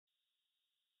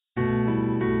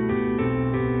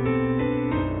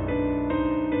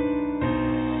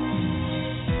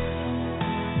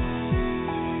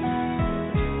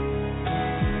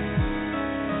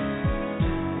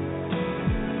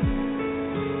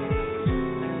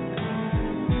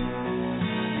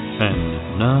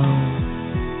And now,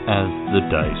 as the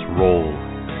dice roll,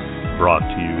 brought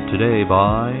to you today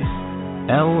by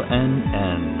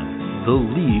LNN, the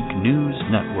League News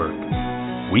Network.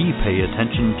 We pay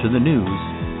attention to the news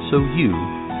so you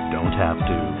don't have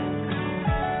to.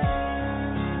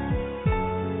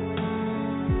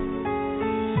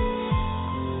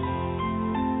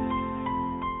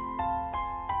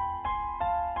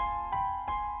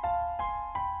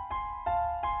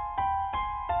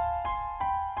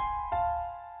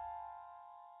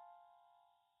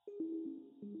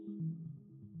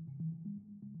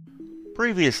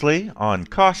 Previously on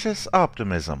Cautious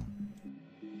Optimism.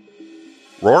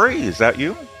 Rory, is that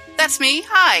you? That's me.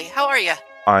 Hi, how are you?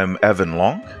 I'm Evan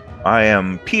Long. I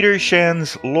am Peter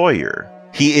Shan's lawyer.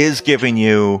 He is giving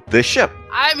you the ship.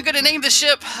 I'm going to name the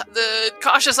ship the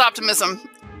Cautious Optimism.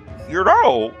 You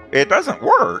know, it doesn't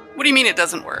work. What do you mean it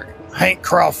doesn't work? Hank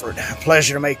Crawford.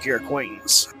 Pleasure to make your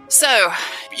acquaintance. So,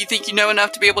 you think you know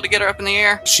enough to be able to get her up in the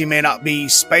air? She may not be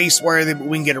space-worthy, but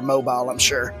we can get her mobile, I'm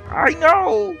sure. I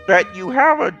know that you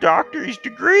have a doctor's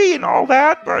degree and all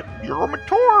that, but you're a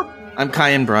mature. I'm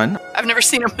Kyan Brunn. I've never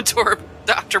seen a mature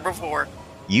doctor before.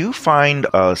 You find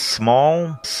a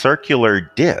small circular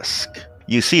disc.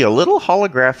 You see a little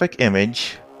holographic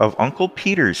image of Uncle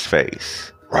Peter's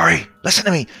face. Rory, listen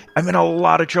to me. I'm in a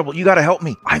lot of trouble. You gotta help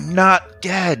me. I'm not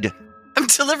dead. I'm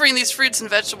delivering these fruits and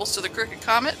vegetables to the Crooked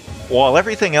Comet. While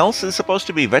everything else is supposed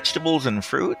to be vegetables and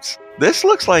fruits, this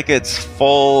looks like it's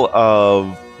full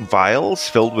of vials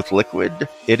filled with liquid.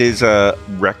 It is a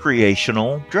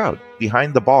recreational drug.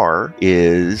 Behind the bar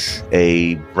is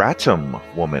a Bratum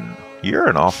woman. You're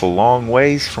an awful long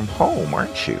ways from home,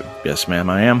 aren't you? Yes, ma'am,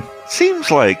 I am.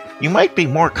 Seems like you might be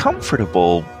more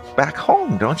comfortable back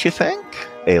home, don't you think?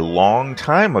 A long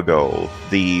time ago,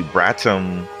 the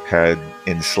Bratum had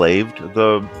enslaved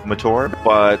the Matorb,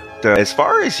 but as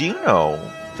far as you know,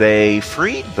 they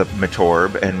freed the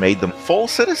Matorb and made them full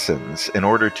citizens in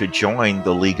order to join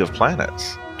the League of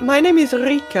Planets. My name is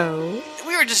Rico.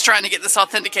 We were just trying to get this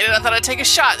authenticated. I thought I'd take a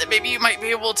shot that maybe you might be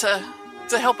able to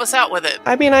help us out with it.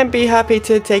 I mean, I'd be happy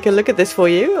to take a look at this for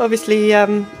you. Obviously,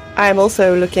 I'm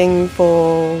also looking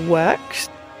for work.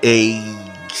 A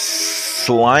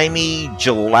slimy,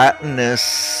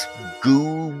 gelatinous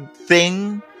goo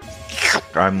thing?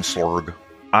 I'm Sorg.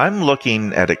 I'm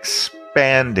looking at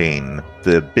expanding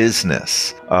the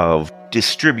business of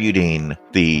distributing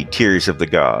the Tears of the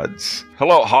Gods.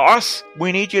 Hello, Haas.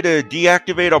 We need you to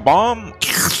deactivate a bomb.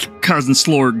 Cousin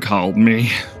Slorg called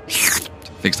me.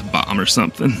 Fix a bomb or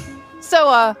something.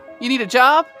 So, you need a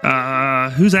job?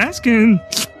 Who's asking?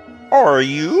 Are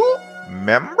you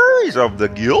members of the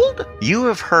guild? You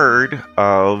have heard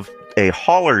of a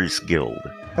Haulers Guild.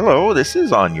 Hello, this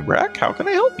is Anya Brack. How can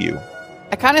I help you?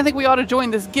 I kind of think we ought to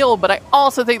join this guild, but I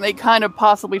also think they kind of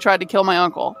possibly tried to kill my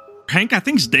uncle. Hank, I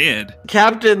think's dead.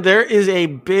 Captain, there is a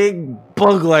big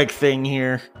bug-like thing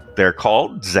here. They're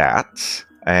called Zats,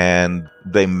 and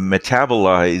they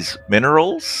metabolize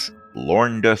minerals.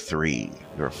 Lornda 3.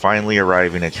 You're finally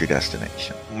arriving at your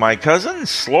destination. My cousin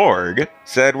Slorg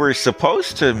said we're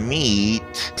supposed to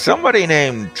meet somebody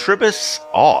named Tribus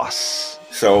Oss.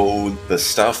 So the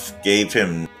stuff gave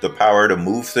him the power to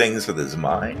move things with his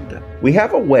mind? We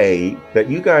have a way that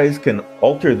you guys can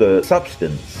alter the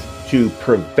substance to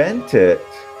prevent it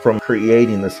from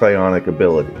creating the psionic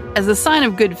ability. As a sign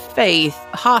of good faith,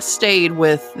 Haas stayed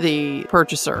with the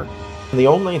purchaser. The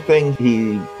only thing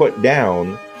he put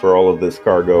down for all of this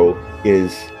cargo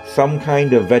is some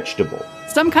kind of vegetable.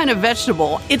 Some kind of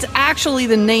vegetable. It's actually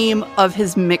the name of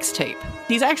his mixtape.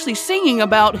 He's actually singing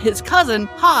about his cousin,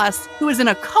 Haas, who is in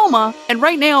a coma and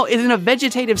right now is in a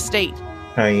vegetative state.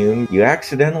 Kayun, you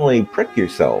accidentally prick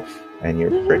yourself, and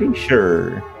you're pretty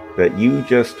sure that you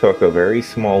just took a very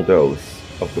small dose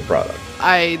of the product.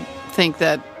 I think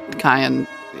that Kyan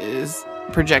is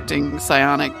projecting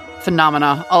psionic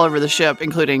phenomena all over the ship,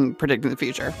 including predicting the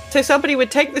future. So somebody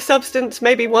would take the substance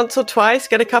maybe once or twice,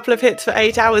 get a couple of hits for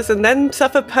 8 hours, and then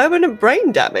suffer permanent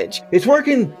brain damage. It's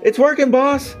working! It's working,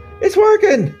 boss! It's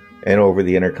working! And over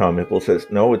the intercom, Nickel says,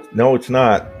 No, it's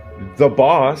not. The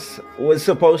boss was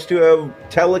supposed to have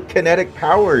telekinetic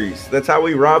powers. That's how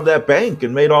we robbed that bank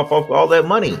and made off all that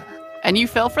money. And you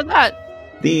fell for that.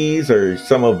 These are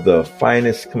some of the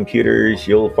finest computers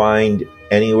you'll find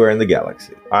anywhere in the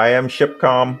galaxy. I am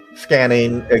Shipcom,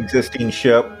 scanning existing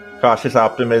ship. Cautious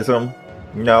Optimism.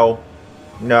 No.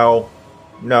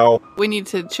 We need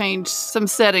to change some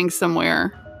settings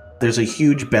somewhere. There's a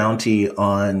huge bounty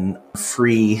on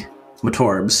free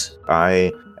Matorbs.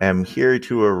 I am here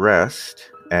to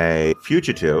arrest a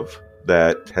fugitive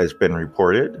that has been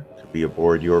reported to be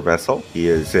aboard your vessel. He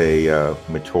is a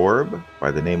Matorb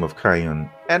by the name of Kayun.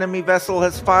 Enemy vessel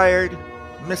has fired.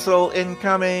 Missile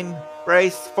incoming.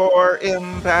 Brace for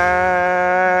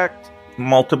impact.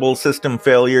 Multiple system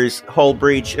failures. Hull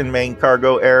breach in main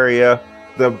cargo area.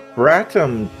 The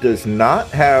Bratum does not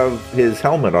have his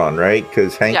helmet on, right?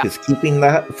 Because Hank is keeping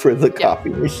that for the copy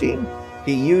machine.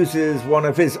 He uses one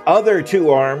of his other two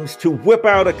arms to whip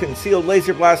out a concealed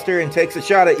laser blaster and takes a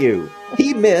shot at you.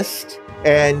 He missed,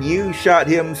 and you shot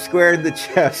him square in the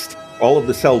chest. All of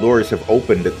the cell doors have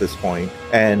opened at this point,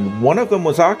 and one of them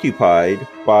was occupied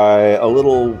by a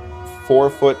little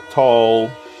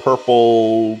 4-foot-tall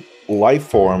purple life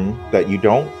form that you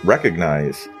don't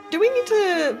recognize. Do we need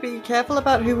to be careful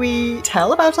about who we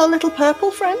tell about our little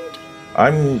purple friend?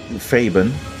 I'm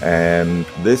Fabian, and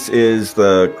this is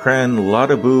the Kren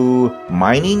Ladabu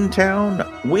mining town.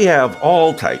 We have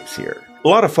all types here. A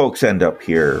lot of folks end up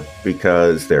here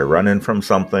because they're running from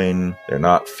something. They're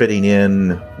not fitting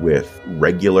in with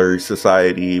regular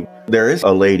society. There is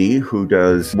a lady who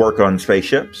does work on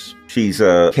spaceships. She's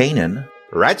a Kanan.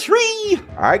 Ratri!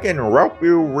 I can rope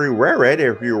you rewear it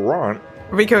if you want.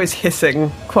 Rico is hissing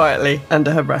quietly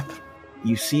under her breath.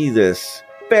 You see this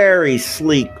very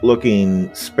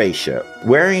sleek-looking spaceship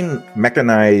wearing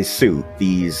mechanized suit.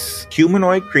 These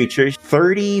humanoid creatures,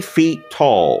 30 feet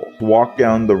tall, walk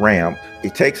down the ramp.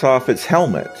 It takes off its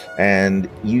helmet, and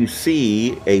you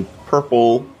see a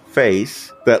purple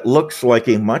face that looks like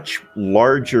a much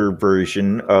larger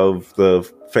version of the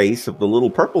face of the little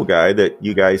purple guy that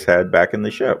you guys had back in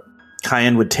the ship.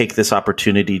 Kyan would take this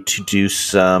opportunity to do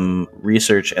some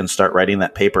research and start writing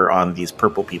that paper on these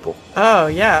purple people. Oh,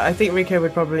 yeah, I think Rico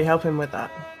would probably help him with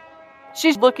that.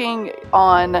 She's looking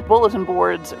on bulletin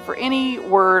boards for any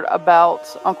word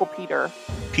about Uncle Peter.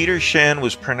 Peter Shan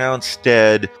was pronounced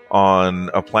dead on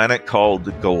a planet called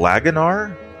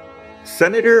Galaganar.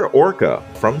 Senator Orca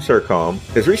from CERCOM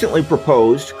has recently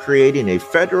proposed creating a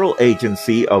federal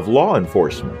agency of law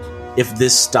enforcement. If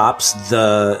this stops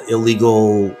the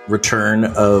illegal return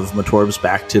of Matorbs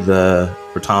back to the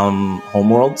Ratam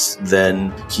homeworlds,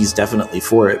 then he's definitely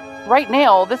for it. Right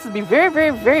now, this would be very, very,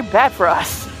 very bad for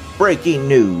us. Breaking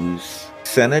news.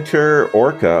 Senator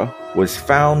Orca was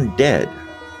found dead.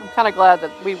 I'm kind of glad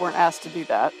that we weren't asked to do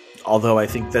that. Although I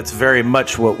think that's very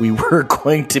much what we were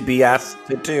going to be asked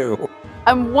to do.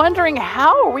 I'm wondering,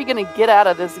 how are we going to get out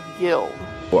of this guild?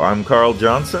 Well, I'm Carl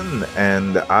Johnson,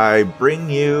 and I bring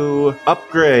you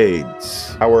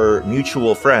upgrades. Our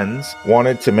mutual friends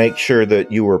wanted to make sure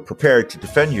that you were prepared to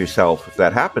defend yourself if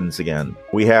that happens again.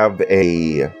 We have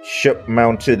a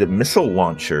ship-mounted missile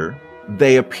launcher.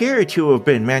 They appear to have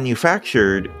been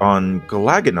manufactured on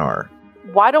Galaganar.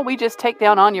 Why don't we just take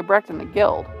down Anya Brecht and the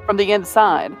guild from the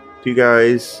inside? You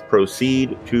guys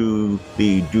proceed to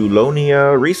the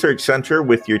Dulonia Research Center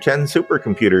with your 10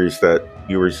 supercomputers that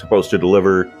you were supposed to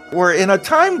deliver. We're in a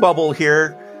time bubble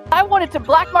here. I wanted to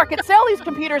black market sell these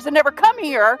computers and never come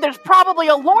here. There's probably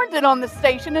a Lorndon on the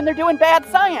station and they're doing bad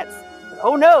science.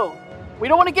 Oh no, we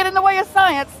don't want to get in the way of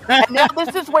science. And now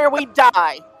this is where we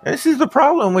die. This is the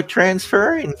problem with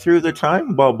transferring through the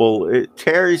time bubble. It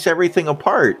tears everything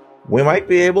apart. We might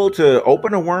be able to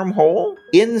open a wormhole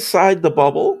inside the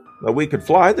bubble that we could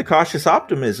fly the cautious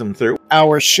optimism through.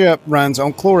 Our ship runs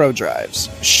on chloro drives.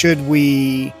 Should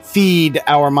we feed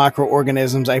our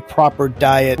microorganisms a proper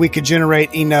diet, we could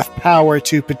generate enough power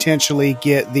to potentially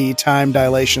get the time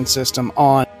dilation system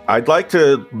on. I'd like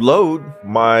to load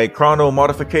my chrono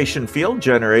modification field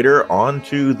generator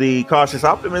onto the cautious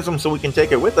optimism so we can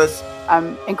take it with us.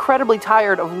 I'm incredibly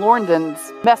tired of Lorndons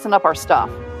messing up our stuff.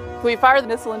 If we fire the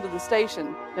missile into the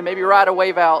station, then maybe ride a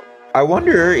wave out. I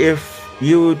wonder if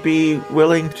you would be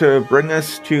willing to bring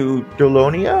us to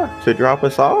Dulonia to drop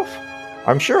us off?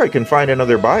 I'm sure I can find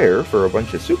another buyer for a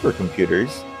bunch of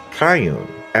supercomputers. Kayun,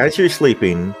 as you're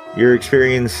sleeping, you're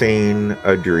experiencing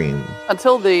a dream.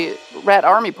 Until the Rat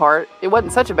Army part, it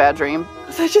wasn't such a bad dream.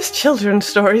 They're just children's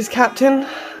stories, Captain.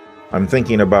 I'm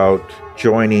thinking about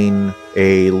joining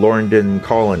a Lorndon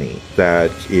colony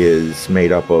that is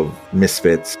made up of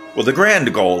misfits. Well, the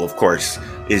grand goal, of course,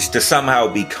 is to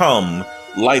somehow become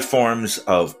life forms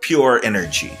of pure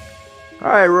energy.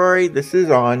 Hi, Rory. This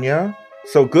is Anya.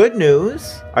 So good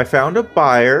news. I found a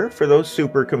buyer for those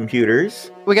supercomputers.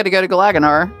 We got to go to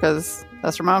Galaganar, because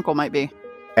that's where my uncle might be.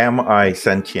 Am I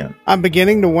sentient? I'm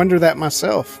beginning to wonder that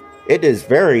myself. It is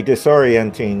very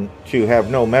disorienting to have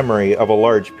no memory of a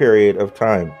large period of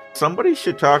time. Somebody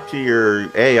should talk to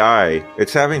your AI.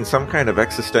 It's having some kind of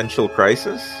existential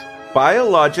crisis.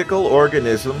 Biological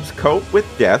organisms cope with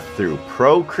death through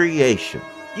procreation.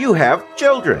 You have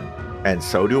children, and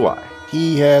so do I.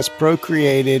 He has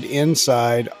procreated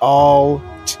inside all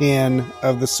 10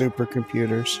 of the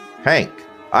supercomputers. Hank,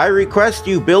 I request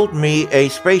you build me a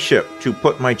spaceship to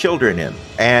put my children in.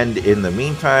 And in the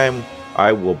meantime,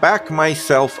 I will back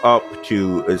myself up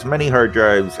to as many hard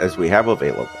drives as we have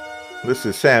available. This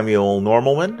is Samuel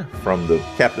Normalman from the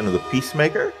Captain of the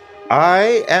Peacemaker.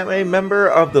 I am a member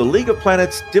of the League of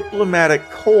Planets Diplomatic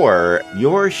Corps.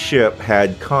 Your ship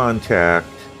had contact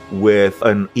with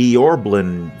an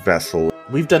Eorblin vessel.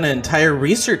 We've done an entire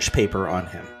research paper on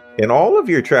him. In all of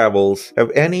your travels,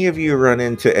 have any of you run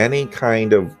into any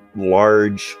kind of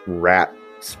large rat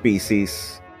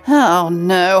species? Oh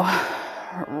no.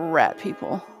 Rat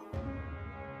people.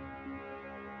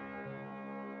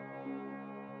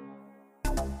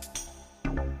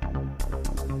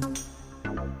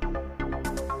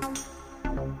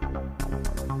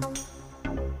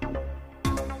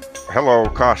 Hello,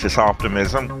 Cautious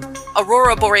Optimism.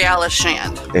 Aurora Borealis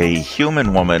Shand. A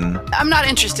human woman. I'm not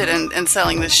interested in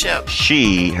selling this ship.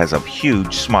 She has a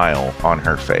huge smile on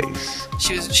her face.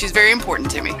 She's very important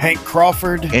to me. Hank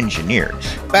Crawford.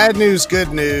 Engineers. Bad news,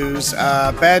 good news.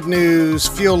 Bad news,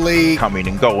 fuel leak. Coming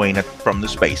and going from the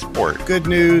spaceport. Good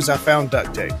news, I found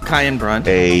duct tape. Cayenne Brunt.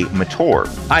 A Mator.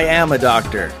 I am a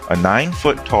doctor. A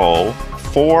 9-foot-tall,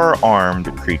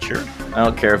 4-armed creature. I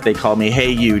don't care if they call me,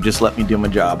 hey you, just let me do my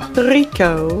job.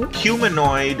 Rico.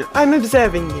 Humanoid. I'm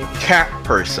observing you. Cat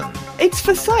person. It's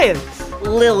for science.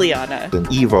 Liliana. An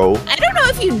Evo. I don't know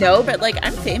if you know, but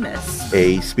I'm famous.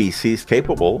 A species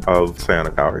capable of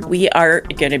psionic powers. We are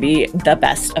going to be the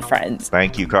best of friends.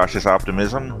 Thank you, Cautious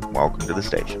Optimism. Welcome to the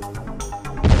station.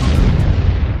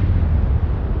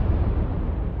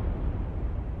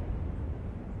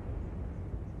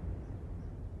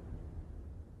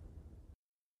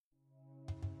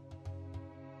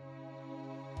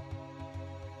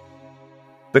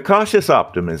 The Cautious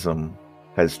Optimism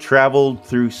has traveled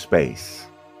through space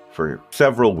for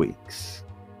several weeks.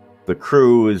 The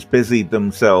crew has busied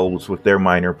themselves with their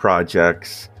minor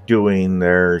projects, doing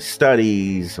their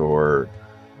studies or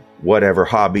whatever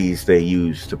hobbies they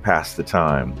use to pass the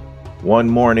time. One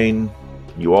morning,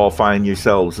 you all find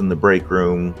yourselves in the break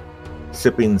room,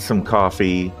 sipping some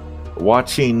coffee,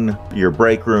 watching your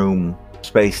break room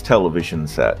space television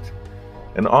set.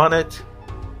 And on it,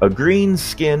 a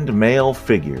green-skinned male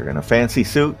figure in a fancy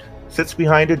suit sits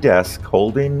behind a desk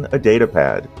holding a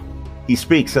datapad. He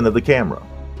speaks into the camera.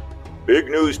 Big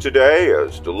news today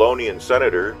as Delonian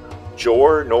Senator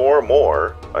Jor Nor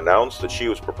Moore announced that she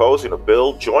was proposing a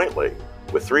bill jointly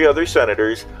with 3 other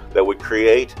senators that would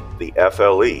create the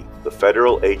FLE, the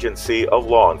Federal Agency of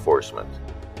Law Enforcement.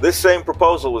 This same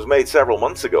proposal was made several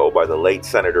months ago by the late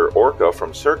Senator Orca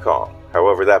from Surcom.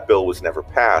 However, that bill was never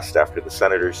passed after the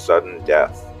senator's sudden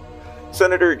death.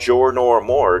 Senator Jor Nor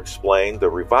Moore explained the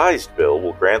revised bill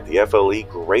will grant the FLE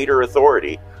greater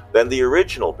authority than the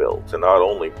original bill to not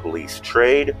only police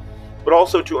trade, but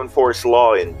also to enforce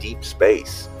law in deep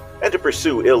space and to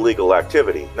pursue illegal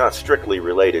activity not strictly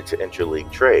related to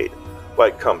interleague trade,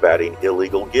 like combating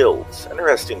illegal guilds and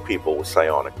arresting people with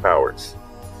psionic powers.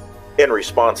 In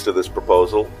response to this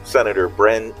proposal, Senator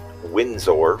Brent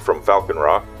Windsor from Falcon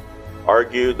Rock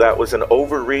argued that was an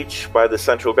overreach by the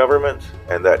central government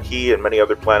and that he and many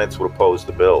other planets would oppose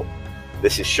the bill.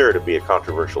 This is sure to be a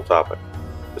controversial topic,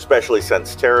 especially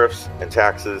since tariffs and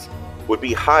taxes would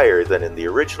be higher than in the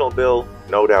original bill,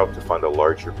 no doubt to fund a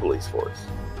larger police force.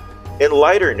 In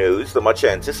lighter news, the much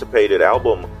anticipated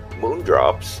album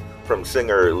Moondrops from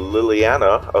singer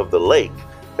Liliana of the Lake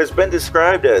has been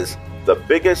described as the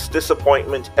biggest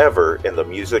disappointment ever in the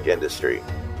music industry.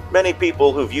 Many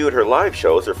people who viewed her live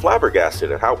shows are flabbergasted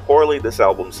at how poorly this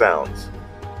album sounds.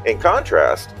 In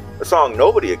contrast, a song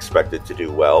nobody expected to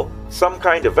do well, Some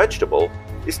Kind of Vegetable,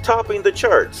 is topping the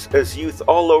charts as youth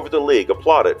all over the league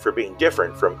applaud it for being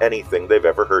different from anything they've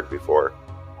ever heard before.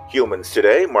 Humans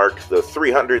Today marked the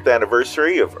 300th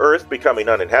anniversary of Earth becoming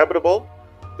uninhabitable.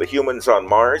 The humans on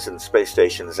Mars and space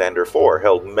station Xander 4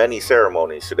 held many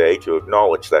ceremonies today to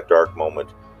acknowledge that dark moment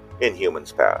in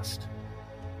humans' past.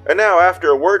 And now, after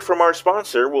a word from our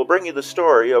sponsor, we'll bring you the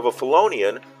story of a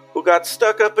Felonian who got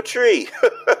stuck up a tree.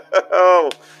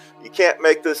 Oh, you can't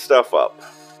make this stuff up.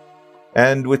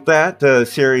 And with that, a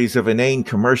series of inane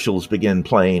commercials begin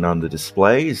playing on the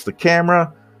display as the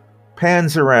camera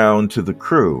pans around to the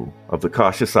crew of the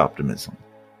Cautious Optimism.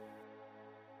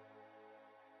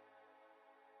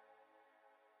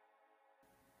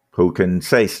 Who can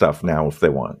say stuff now if they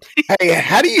want. Hey,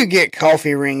 how do you get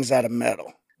coffee rings out of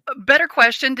metal? Better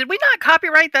question, did we not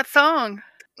copyright that song?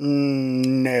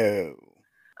 No.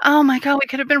 Oh my god, we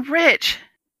could have been rich.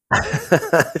 I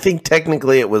think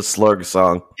technically it was Slurg's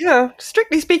song. Yeah,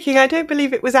 strictly speaking, I don't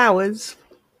believe it was ours.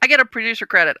 I get a producer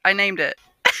credit. I named it.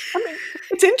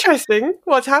 It's interesting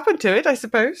what's happened to it, I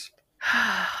suppose.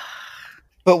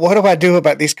 But what do I do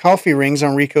about these coffee rings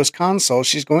on Rico's console?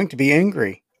 She's going to be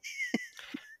angry.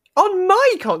 On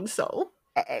my console?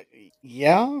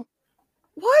 Yeah?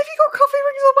 Why have you got coffee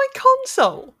rings on my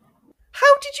console?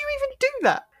 How did you even do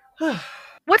that?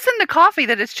 What's in the coffee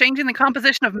that is changing the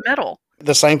composition of metal?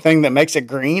 The same thing that makes it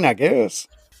green, I guess.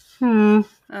 That's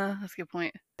a good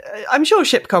point. I'm sure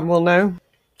Shipcom will know.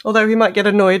 Although he might get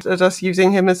annoyed at us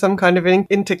using him as some kind of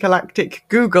intergalactic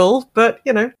Google, but,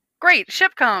 you know. Great,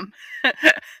 Shipcom.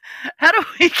 How do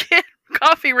we get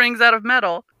coffee rings out of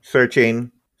metal?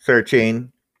 Searching.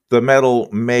 The metal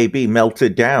may be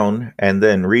melted down and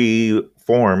then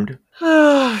reformed.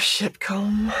 Oh,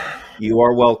 Shipcom. You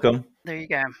are welcome. There you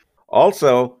go.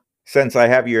 Also, since I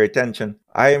have your attention,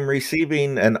 I am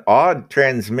receiving an odd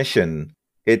transmission.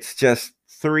 It's just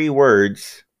 3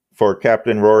 words for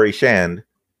Captain Rory Shand.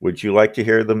 Would you like to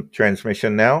hear the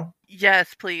transmission now?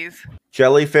 Yes, please.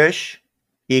 Jellyfish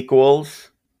equals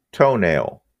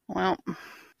toenail. Well,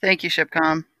 thank you,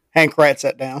 Shipcom. Hank writes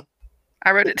that down.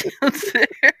 I wrote it down.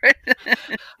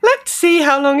 Let's see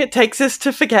how long it takes us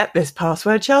to forget this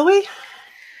password, shall we?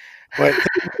 Well, it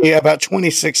took me about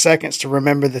 26 seconds to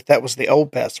remember that was the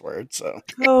old password, so.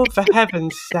 Oh, for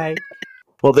heaven's sake.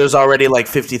 Well, there's already like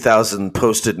 50,000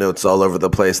 Post-it notes all over the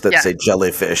place that say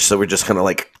jellyfish, so we're just kind of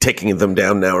like taking them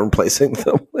down now and replacing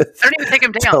them with I don't even take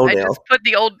them down. toenail.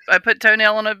 I put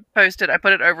toenail on a Post-it. I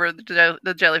put it over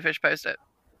the jellyfish Post-it.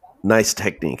 Nice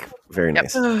technique. Very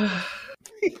nice.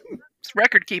 It's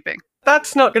record keeping.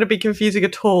 That's not going to be confusing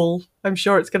at all. I'm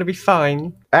sure it's going to be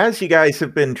fine. As you guys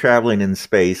have been traveling in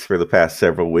space for the past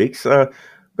several weeks, go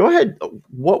ahead.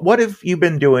 What have you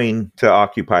been doing to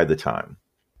occupy the time?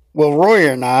 Well, Roy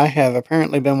and I have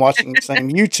apparently been watching the same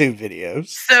YouTube videos.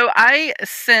 So I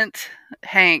sent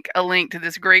Hank a link to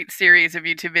this great series of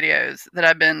YouTube videos that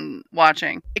I've been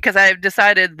watching because I've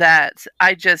decided that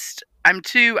I'm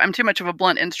too much of a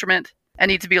blunt instrument. I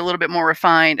need to be a little bit more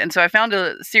refined. And so I found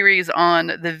a series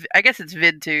on I guess it's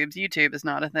VidTubes. YouTube is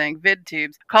not a thing.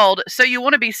 VidTubes called So You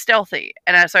Want to Be Stealthy.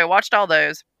 And so I watched all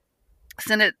those,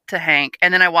 sent it to Hank,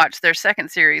 and then I watched their second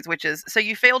series, which is So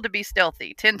You Failed to Be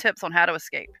Stealthy, 10 Tips on How to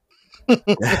Escape.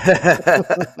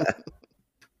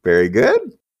 Very good.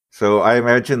 So I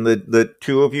imagine that the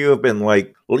two of you have been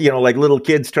like little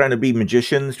kids trying to be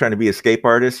magicians, trying to be escape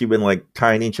artists. You've been like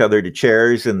tying each other to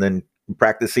chairs and then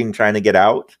practicing trying to get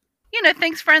out.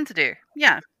 Things friends do.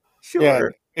 Yeah. Sure. Yeah,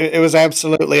 it was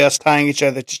absolutely us tying each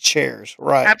other to chairs.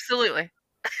 Right. Absolutely.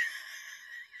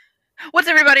 What's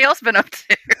everybody else been up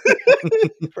to?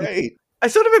 Great. I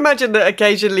sort of imagine that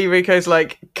occasionally Rico's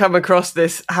like come across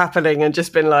this happening and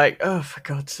just been like, oh, for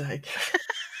God's sake.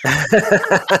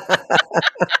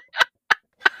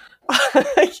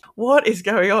 What is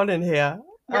going on in here?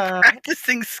 We're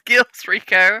practicing skills,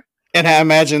 Rico. And I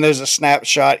imagine there's a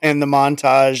snapshot in the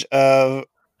montage of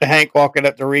Hank walking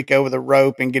up to Rico with a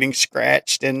rope and getting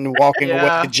scratched and walking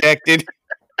away dejected.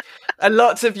 And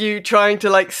lots of you trying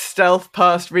to like stealth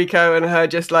past Rico and her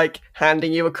just like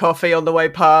handing you a coffee on the way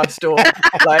past or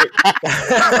like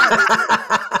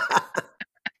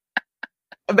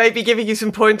maybe giving you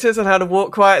some pointers on how to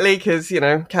walk quietly because,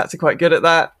 cats are quite good at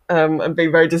that and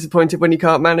being very disappointed when you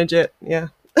can't manage it. Yeah.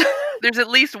 There's at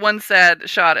least one sad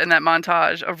shot in that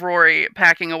montage of Rory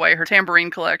packing away her tambourine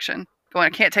collection. Going, I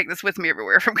can't take this with me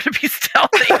everywhere if I'm going to be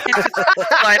stealthy. And just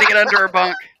sliding it under her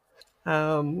bunk.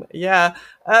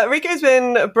 Rico's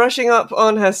been brushing up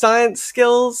on her science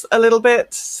skills a little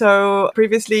bit. So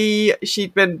previously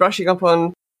she'd been brushing up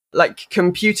on like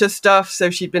computer stuff. So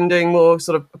she'd been doing more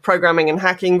sort of programming and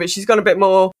hacking, but she's gone a bit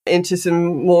more into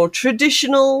some more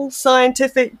traditional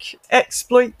scientific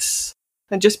exploits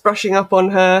and just brushing up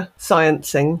on her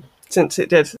sciencing since it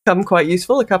did come quite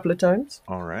useful a couple of times.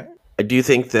 All right. I do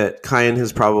think that Kyan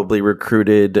has probably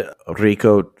recruited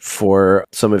Rico for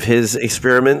some of his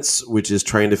experiments, which is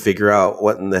trying to figure out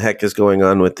what in the heck is going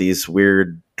on with these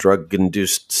weird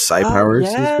drug-induced psi powers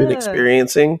he's been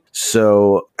experiencing.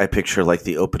 So I picture like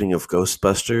the opening of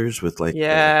Ghostbusters with like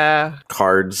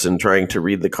cards and trying to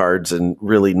read the cards and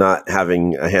really not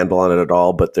having a handle on it at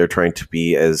all, but they're trying to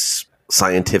be as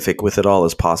scientific with it all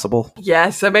as possible.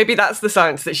 Yeah, so maybe that's the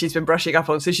science that she's been brushing up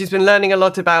on. So she's been learning a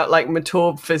lot about like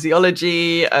Matorb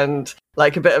physiology and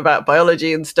like a bit about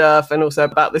biology and stuff and also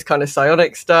about this kind of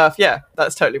psionic stuff. Yeah,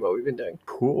 that's totally what we've been doing.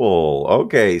 Cool.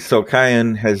 Okay, so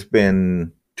Kyan has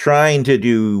been trying to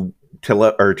do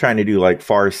like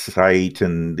Farsight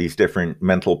and these different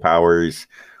mental powers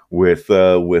with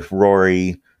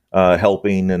Rory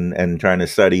helping and trying to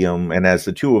study him. And as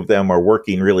the two of them are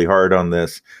working really hard on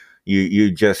this,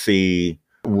 you just see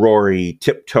Rory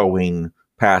tiptoeing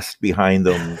passed behind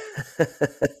them.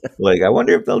 Like, I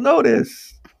wonder if they'll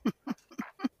notice.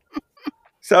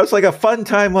 Sounds like a fun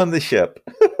time on the ship.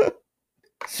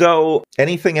 So,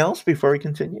 anything else before we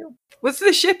continue? Was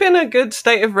the ship in a good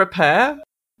state of repair?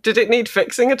 Did it need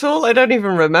fixing at all? I don't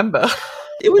even remember.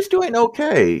 It was doing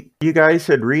okay. You guys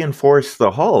had reinforced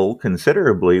the hull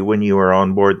considerably when you were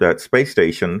on board that space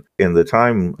station in the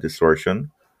time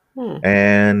distortion.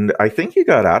 And I think you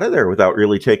got out of there without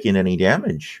really taking any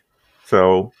damage.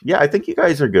 So, yeah, I think you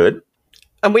guys are good.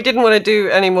 And we didn't want to do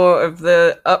any more of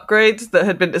the upgrades that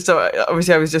had been... So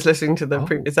obviously I was just listening to the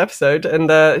previous episode. And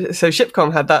so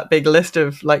Shipcom had that big list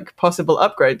of like possible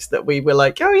upgrades that we were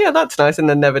like, oh yeah, that's nice. And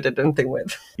then never did anything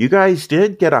with. You guys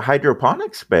did get a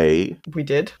hydroponics bay. We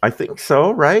did. I think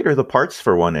so, right? Or the parts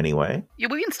for one anyway. Yeah,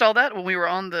 we installed that when we were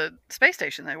on the space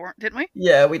station, didn't we?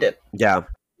 Yeah, we did. Yeah.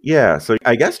 Yeah, so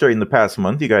I guess during the past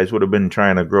month, you guys would have been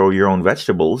trying to grow your own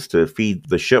vegetables to feed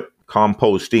the ship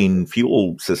composting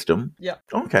fuel system. Yeah.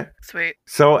 Okay. Sweet.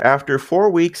 So after 4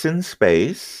 weeks in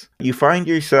space, you find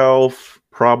yourself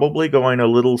probably going a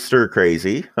little stir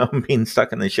crazy, being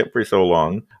stuck in the ship for so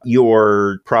long.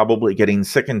 You're probably getting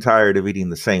sick and tired of eating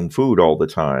the same food all the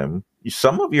time.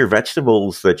 Some of your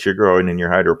vegetables that you're growing in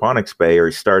your hydroponics bay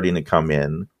are starting to come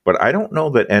in, but I don't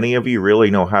know that any of you really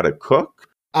know how to cook.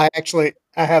 I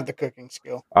have the cooking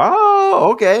skill. Oh,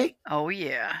 okay. Oh,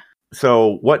 yeah.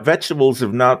 So what vegetables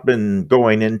have not been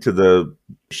going into the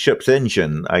ship's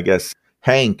engine? I guess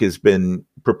Hank has been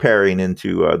preparing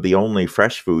into the only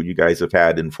fresh food you guys have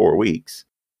had in 4 weeks.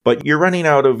 But you're running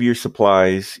out of your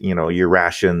supplies, your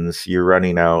rations, you're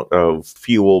running out of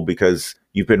fuel because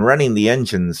you've been running the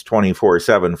engines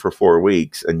 24/7 for 4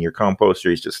 weeks and your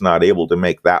composter is just not able to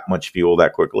make that much fuel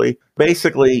that quickly.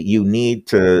 Basically, you need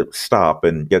to stop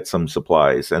and get some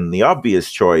supplies. And the obvious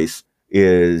choice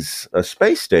is a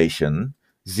space station,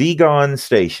 Zegon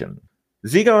Station.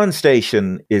 Zegon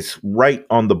Station is right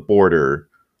on the border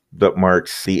that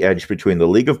marks the edge between the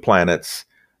League of Planets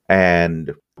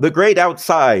and the great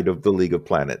outside of the League of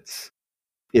Planets.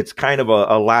 It's kind of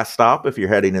a last stop if you're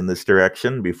heading in this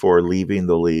direction before leaving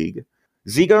the League.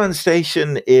 Zegon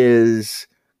Station is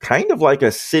kind of like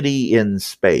a city in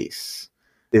space.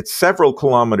 It's several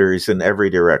kilometers in every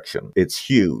direction. It's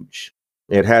huge.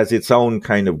 It has its own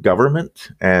kind of government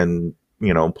and,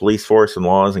 police force and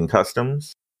laws and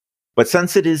customs. But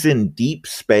since it is in deep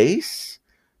space,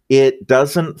 it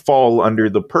doesn't fall under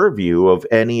the purview of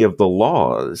any of the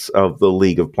laws of the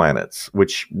League of Planets,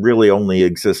 which really only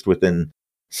exist within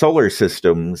solar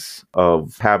systems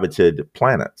of habited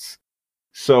planets.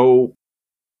 So,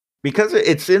 because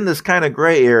it's in this kind of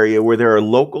gray area where there are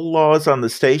local laws on the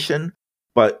station,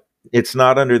 but it's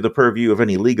not under the purview of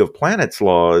any League of Planets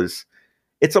laws,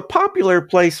 it's a popular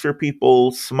place for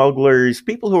people, smugglers,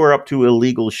 people who are up to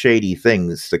illegal, shady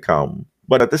things to come.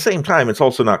 But at the same time, it's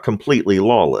also not completely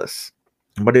lawless.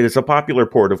 But it is a popular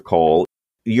port of call.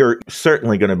 You're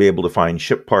certainly going to be able to find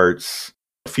ship parts,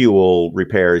 fuel,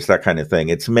 repairs, that kind of thing.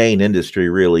 Its main industry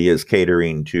really is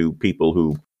catering to people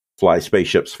who fly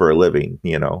spaceships for a living,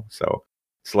 So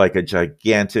it's like a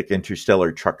gigantic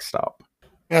interstellar truck stop.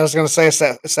 Yeah, I was going to say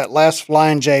it's that last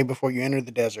flying J before you enter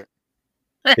the desert.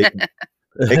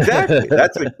 Exactly.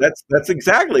 That's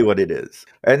exactly what it is.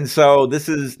 And so this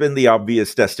has been the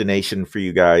obvious destination for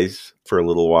you guys for a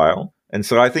little while. And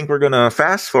so I think we're going to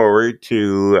fast forward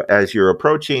to as you're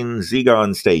approaching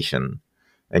Zegon Station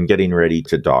and getting ready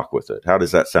to dock with it. How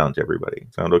does that sound to everybody?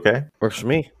 Sound okay? Works for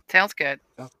me. Sounds good.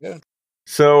 Sounds good.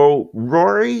 So,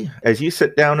 Rory, as you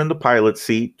sit down in the pilot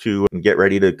seat to get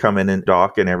ready to come in and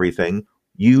dock and everything,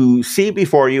 you see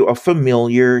before you a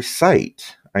familiar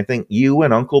sight. I think you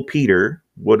and Uncle Peter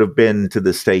would have been to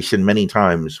the station many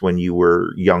times when you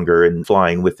were younger and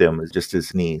flying with him as just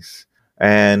his niece.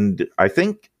 And I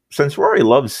think since Rory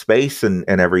loves space and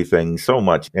everything so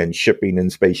much, and shipping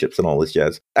and spaceships and all this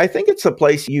jazz, I think it's a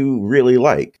place you really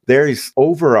like. There's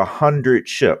over 100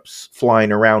 ships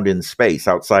flying around in space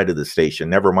outside of the station,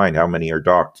 never mind how many are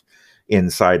docked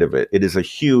inside of it. It is a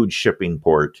huge shipping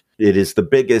port. It is the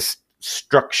biggest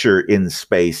structure in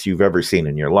space you've ever seen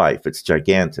in your life. It's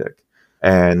gigantic.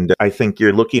 And I think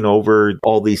you're looking over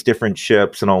all these different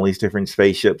ships and all these different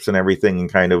spaceships and everything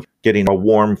and kind of getting a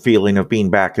warm feeling of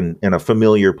being back in a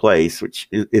familiar place, which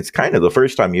it's kind of the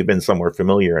first time you've been somewhere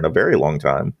familiar in a very long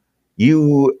time.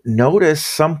 You notice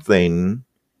something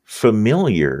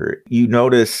familiar. You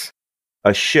notice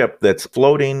a ship that's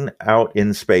floating out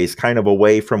in space, kind of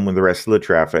away from the rest of the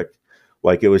traffic,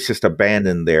 like it was just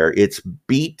abandoned there. It's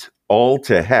beat all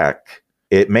to heck.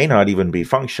 It may not even be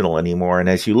functional anymore. And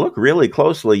as you look really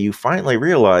closely, you finally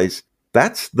realize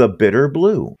that's the Bitter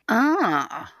Blue.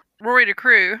 Ah. Rory to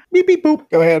crew. Beep, beep, boop.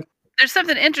 Go ahead. There's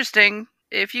something interesting.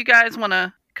 If you guys want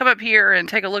to come up here and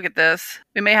take a look at this,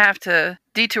 we may have to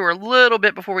detour a little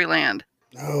bit before we land.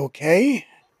 Okay.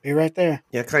 Be right there.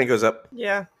 Yeah, kind of goes up.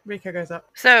 Yeah, Rico goes up.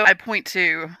 So I point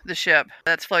to the ship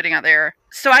that's floating out there.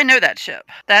 So I know that ship.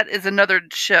 That is another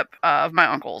ship of my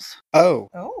uncle's. Oh.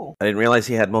 Oh. I didn't realize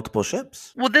he had multiple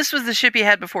ships. Well, this was the ship he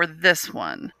had before this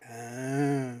one.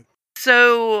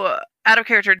 So, out of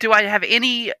character, do I have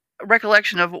any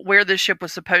recollection of where this ship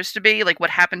was supposed to be? Like, what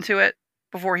happened to it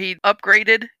before he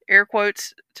upgraded, air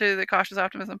quotes, to the Cautious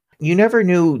Optimism? You never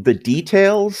knew the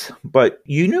details, but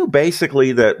you knew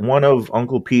basically that one of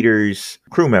Uncle Peter's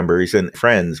crew members and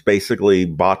friends basically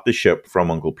bought the ship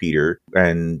from Uncle Peter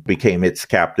and became its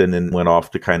captain and went off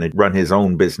to kind of run his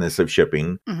own business of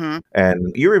shipping. Mm-hmm.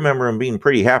 And you remember him being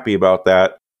pretty happy about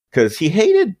that because he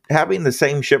hated having the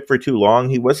same ship for too long.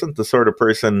 He wasn't the sort of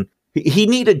person... He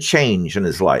needed change in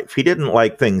his life. He didn't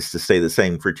like things to stay the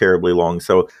same for terribly long.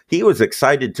 So he was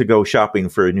excited to go shopping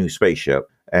for a new spaceship.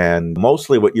 And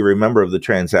mostly what you remember of the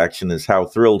transaction is how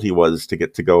thrilled he was to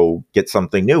go get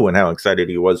something new and how excited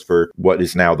he was for what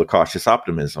is now the Cautious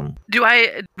Optimism. Do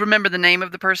I remember the name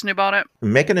of the person who bought it?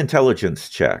 Make an intelligence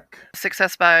check.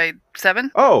 Success by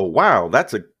 7? Oh, wow.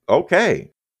 Okay.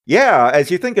 Yeah,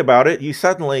 as you think about it, you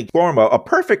suddenly form a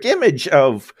perfect image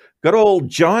of good old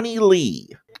Johnny Lee.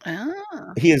 Ah.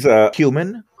 He is a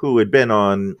human who had been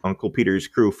on Uncle Peter's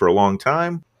crew for a long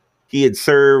time. He had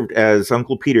served as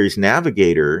Uncle Peter's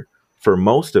navigator for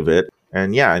most of it.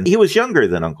 And he was younger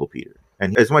than Uncle Peter.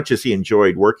 And as much as he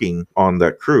enjoyed working on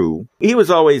the crew, he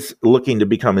was always looking to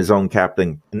become his own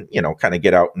captain and, kind of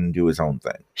get out and do his own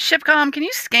thing. Shipcom, can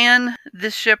you scan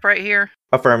this ship right here?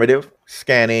 Affirmative.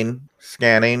 Scanning,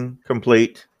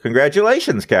 complete.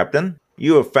 Congratulations, Captain.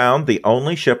 You have found the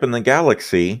only ship in the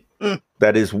galaxy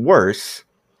that is worse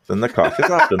than the Cautious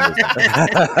Optimism.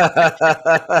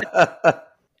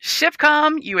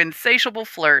 Shipcom, you insatiable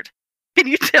flirt. Can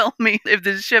you tell me if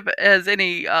this ship has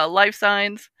any life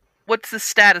signs? What's the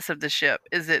status of the ship?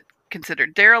 Is it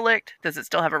considered derelict? Does it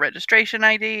still have a registration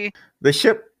ID? The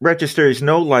ship registers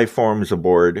no life forms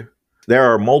aboard.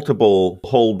 There are multiple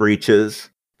hull breaches.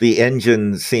 The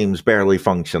engine seems barely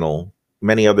functional.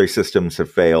 Many other systems have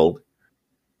failed.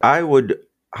 I would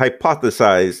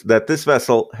hypothesize that this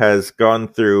vessel has gone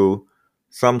through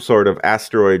some sort of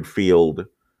asteroid field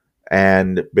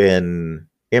and been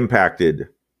impacted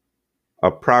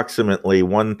approximately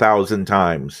 1,000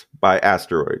 times by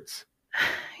asteroids.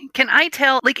 Can I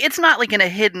tell, it's not in a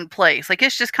hidden place.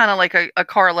 It's just kind of like a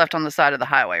car left on the side of the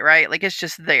highway, right? It's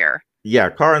just there. Yeah,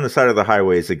 car on the side of the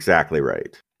highway is exactly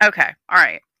right. Okay, all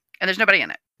right. And there's nobody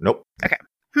in it? Nope. Okay.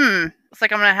 Looks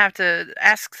like I'm going to have to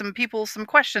ask some people some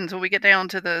questions when we get down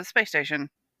to the space station.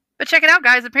 But check it out,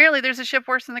 guys. Apparently there's a ship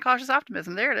worse than the Cautious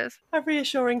Optimism. There it is. A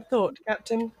reassuring thought,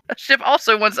 Captain. A ship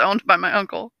also once owned by my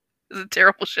uncle. It's a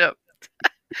terrible ship.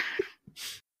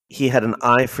 He had an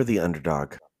eye for the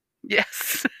underdog.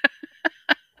 Yes.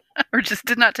 Or just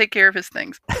did not take care of his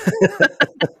things.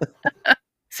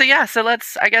 So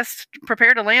let's, I guess,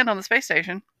 prepare to land on the space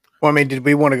station. Well, did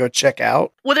we want to go check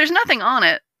out? Well, there's nothing on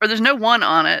it, or there's no one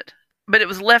on it, but it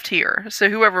was left here. So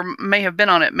whoever may have been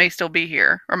on it may still be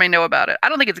here, or may know about it. I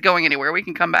don't think it's going anywhere. We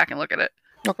can come back and look at it.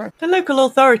 Okay. The local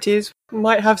authorities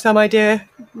might have some idea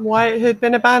why it had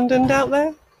been abandoned out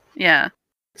there. Yeah.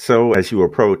 So as you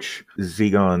approach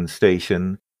Zegon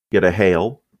Station, get a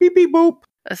hail. Beep, beep, boop.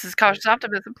 This is Cautious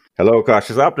Optimism. Hello,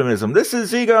 Cautious Optimism. This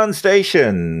is Zegon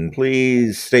Station.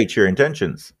 Please state your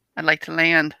intentions. I'd like to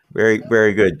land. Very,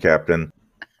 very good, Captain.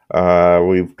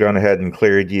 We've gone ahead and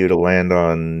cleared you to land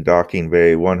on Docking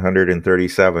Bay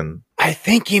 137. I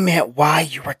think he meant why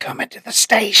you were coming to the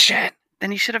station.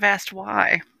 Then you should have asked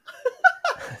why.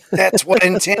 That's what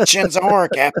intentions are,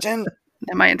 Captain.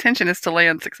 And my intention is to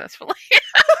land successfully.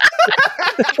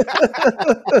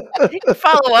 He can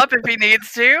follow up if he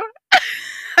needs to.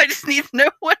 I just need to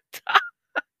know what time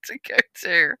to go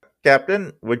to.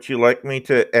 Captain, would you like me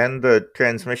to end the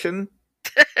transmission?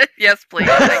 Yes, please.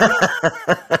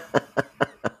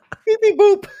 Beep, beep,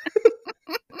 boop.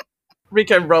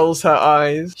 Rico rolls her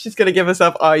eyes. She's going to give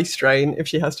herself eye strain if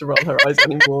she has to roll her eyes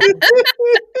anymore.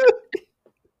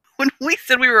 When we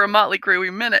said we were a motley crew,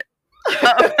 we meant it.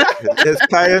 Has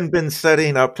Kyan been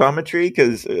studying optometry?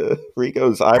 Because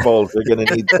Rico's eyeballs are going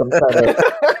to need some kind of...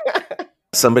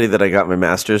 Somebody that I got my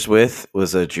master's with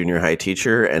was a junior high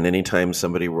teacher, and anytime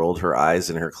somebody rolled her eyes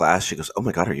in her class, she goes, "Oh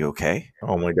my God, are you okay?"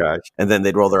 Oh my gosh. And then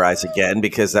they'd roll their eyes again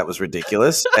because that was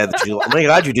ridiculous. And she'd go, "Oh my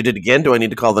God, you did it again. Do I need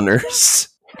to call the nurse?"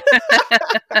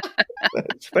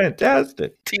 That's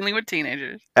fantastic. Dealing with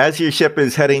teenagers. As your ship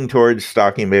is heading towards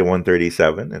Docking Bay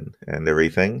 137 and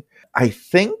everything, I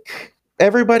think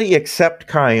Everybody except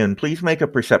Kyan, please make a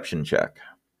perception check.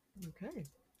 Okay.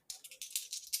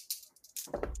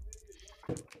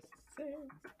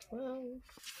 12,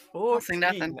 I'll say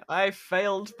nothing. 14. I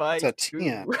failed by It's a 2.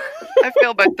 10. I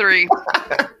failed by 3.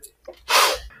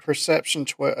 Perception,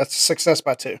 success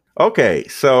by 2. Okay,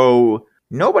 so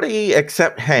nobody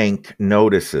except Hank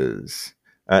notices.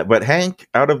 But Hank,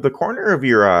 out of the corner of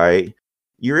your eye,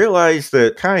 you realize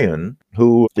that Kyan,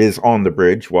 who is on the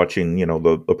bridge watching,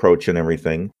 the approach and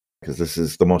everything, because this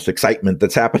is the most excitement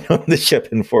that's happened on the ship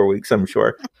in 4 weeks, I'm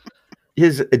sure.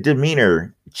 His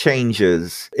demeanor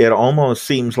changes. It almost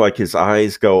seems like his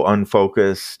eyes go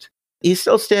unfocused. He's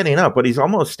still standing up, but he's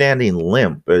almost standing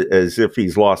limp, as if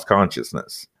he's lost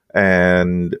consciousness.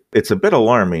 And it's a bit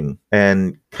alarming.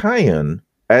 And Kyan,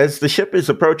 as the ship is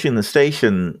approaching the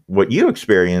station, what you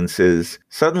experience is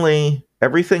suddenly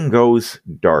everything goes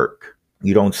dark.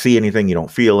 You don't see anything, you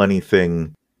don't feel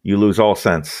anything. You lose all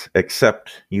sense,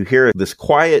 except you hear this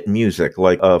quiet music,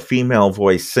 like a female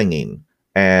voice singing.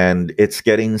 And it's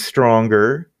getting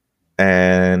stronger,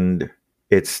 and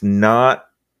it's not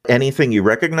anything you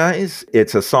recognize.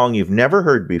 It's a song you've never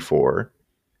heard before.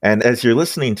 And as you're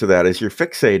listening to that, as you're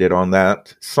fixated on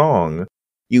that song,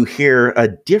 you hear a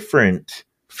different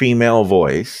female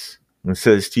voice and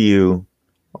says to you,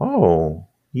 "Oh,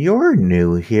 you're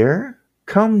new here.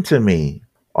 Come to me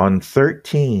on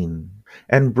 13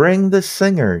 and bring the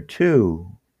singer too."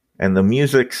 And the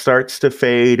music starts to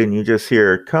fade and you just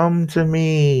hear, "Come to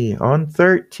me on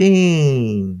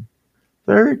 13,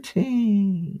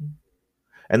 13."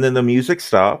 And then the music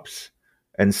stops,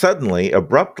 and suddenly,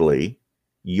 abruptly,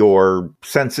 your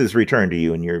senses return to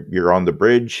you, and you're on the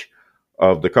bridge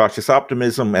of the Cautious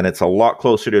Optimism, and it's a lot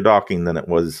closer to docking than it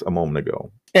was a moment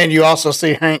ago. And you also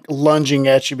see Hank lunging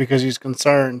at you because he's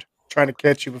concerned, trying to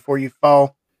catch you before you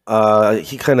fall.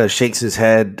 He kind of shakes his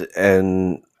head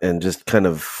and just kind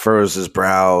of furrows his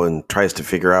brow and tries to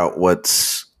figure out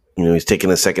he's taking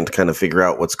a second to kind of figure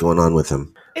out what's going on with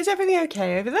him. Is everything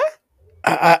okay over there?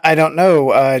 I don't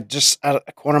know. Just out of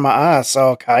the corner of my eye, I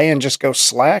saw Kyan just go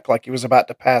slack like he was about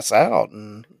to pass out.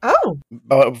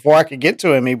 But before I could get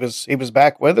to him, he was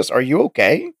back with us. Are you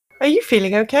okay? Are you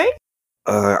feeling okay?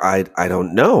 I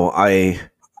don't know. I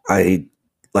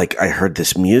heard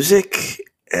this music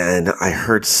and I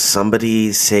heard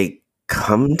somebody say,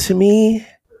 "Come to me."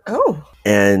 Oh.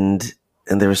 And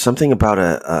there was something about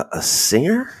a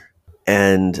singer,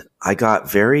 and I got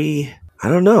very, I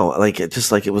don't know, it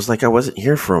was like I wasn't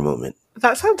here for a moment.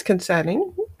 That sounds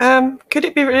concerning. Could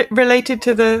it be related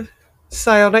to the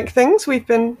psionic things we've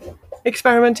been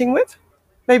experimenting with?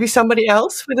 Maybe somebody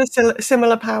else with a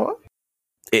similar power?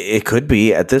 It could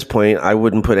be. At this point, I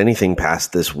wouldn't put anything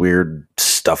past this weird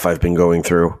stuff I've been going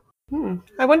through.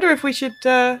 I wonder if we should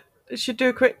do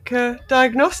a quick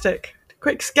diagnostic,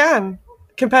 quick scan,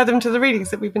 compare them to the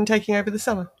readings that we've been taking over the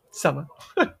summer.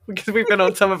 Because we've been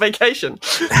on summer vacation.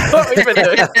 What we've been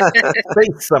doing.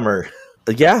 Great summer.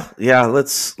 Yeah.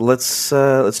 Let's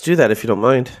do that if you don't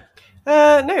mind.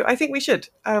 No, I think we should.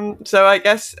 So I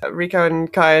guess Rico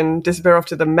and Kyan disappear off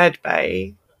to the med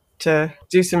bay to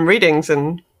do some readings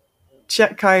and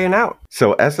check Kyan out.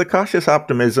 So as the Cautious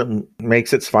Optimism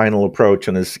makes its final approach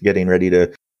and is getting ready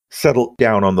to settle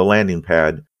down on the landing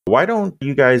pad, why don't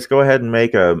you guys go ahead and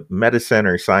make a medicine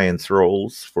or science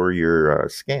rolls for your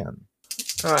scan?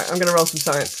 All right, I'm going to roll some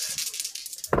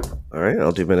science. All right,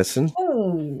 I'll do medicine.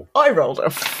 Oh, I rolled a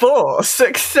 4.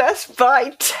 Success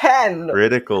by 10.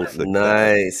 Critical success.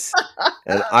 Nice.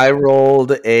 And I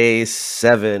rolled a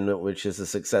 7, which is a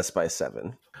success by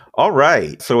 7. All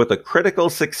right. So with a critical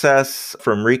success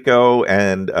from Rico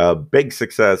and a big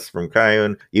success from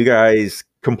Kyan, you guys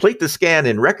complete the scan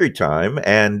in record time,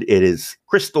 and it is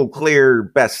crystal clear,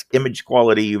 best image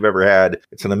quality you've ever had.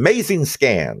 It's an amazing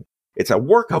scan. It's a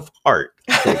work of art,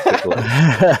 basically.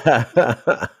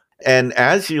 And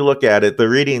as you look at it, the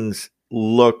readings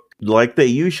look like they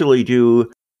usually do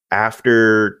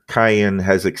after Kyan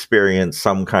has experienced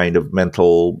some kind of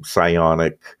mental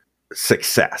psionic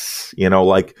success.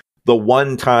 Like the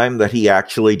one time that he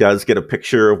actually does get a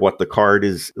picture of what the card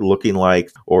is looking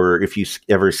like, or if you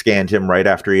ever scanned him right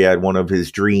after he had one of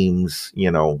his dreams,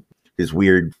 his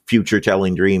weird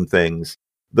future-telling dream things,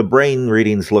 the brain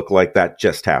readings look like that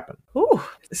just happened. Ooh,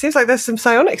 it seems like there's some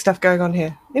psionic stuff going on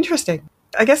here. Interesting.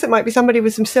 I guess it might be somebody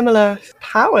with some similar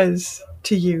powers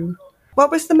to you.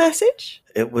 What was the message?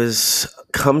 It was,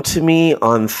 "Come to me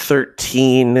on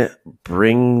 13,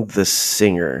 bring the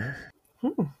singer."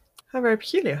 How very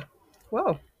peculiar.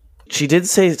 Whoa. She did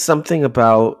say something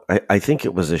about, I think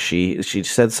it was a she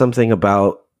said something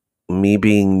about me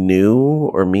being new,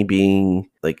 or me being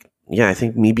I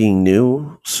think me being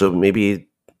new. So maybe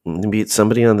Maybe it's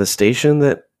somebody on the station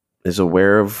that is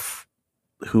aware of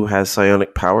who has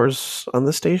psionic powers on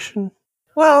the station?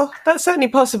 Well, that's certainly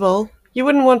possible. You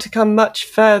wouldn't want to come much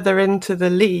further into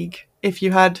the League if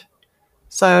you had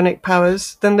psionic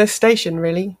powers than this station,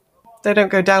 really. They don't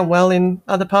go down well in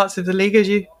other parts of the League,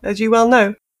 as you well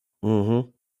know. Mm-hmm.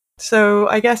 So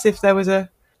I guess if there was a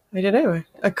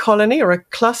colony or a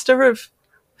cluster of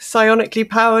psionically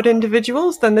powered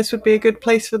individuals, then this would be a good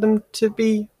place for them to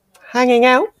be hanging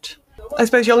out. I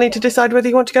suppose you'll need to decide whether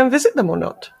you want to go and visit them or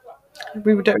not.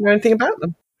 We don't know anything about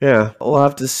them. Yeah, we'll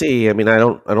have to see. I mean, I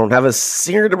don't have a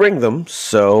singer to bring them,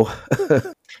 so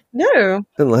No.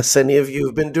 unless any of you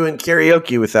have been doing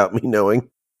karaoke without me knowing.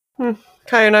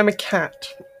 Kai and I'm a cat.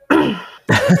 I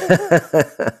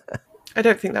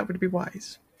don't think that would be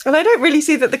wise. And I don't really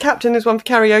see that the captain is one for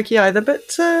karaoke either,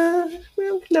 but,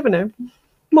 well, never know.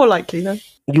 More likely, though.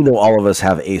 You know, all of us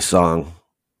have a song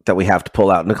that we have to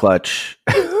pull out in the clutch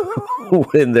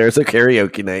when there's a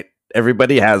karaoke night.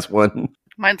 Everybody has one.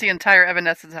 Mine's the entire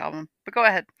Evanescence album, but go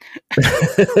ahead.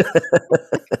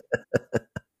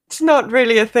 It's not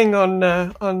really a thing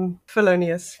on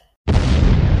Felonious.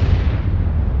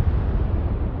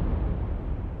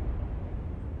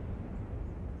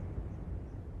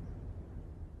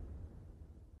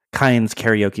 Kyan's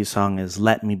karaoke song is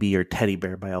Let Me Be Your Teddy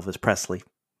Bear by Elvis Presley.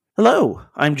 Hello,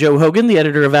 I'm Joe Hogan, the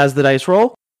editor of As the Dice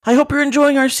Roll. I hope you're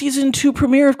enjoying our Season 2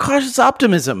 premiere of Cautious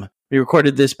Optimism. We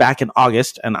recorded this back in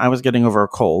August, and I was getting over a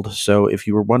cold, so if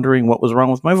you were wondering what was wrong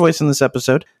with my voice in this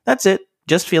episode, that's it,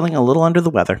 just feeling a little under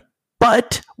the weather.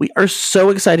 But we are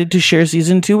so excited to share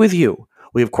Season 2 with you.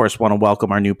 We, of course, want to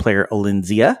welcome our new player,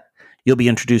 Olinzia. You'll be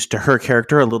introduced to her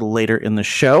character a little later in the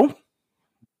show.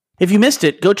 If you missed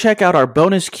it, go check out our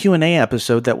bonus Q&A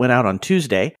episode that went out on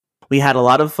Tuesday. We had a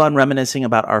lot of fun reminiscing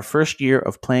about our first year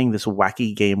of playing this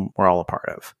wacky game we're all a part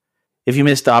of. If you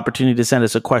missed the opportunity to send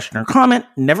us a question or comment,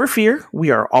 never fear. We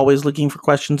are always looking for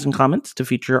questions and comments to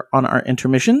feature on our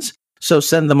intermissions, so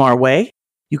send them our way.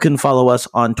 You can follow us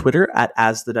on Twitter at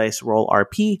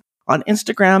AsTheDiceRollRP, on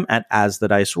Instagram at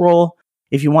AsTheDiceRoll.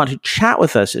 If you want to chat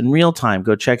with us in real time,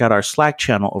 go check out our Slack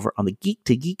channel over on the Geek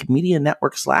to Geek Media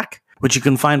Network Slack, which you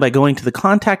can find by going to the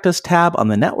Contact Us tab on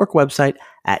the network website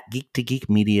at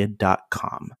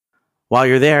geektogeekmedia.com. While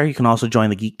you're there, you can also join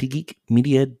the Geek to Geek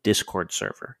Media Discord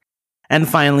server. And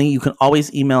finally, you can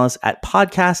always email us at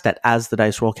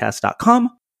podcast@asthedicerollcast.com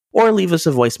or leave us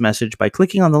a voice message by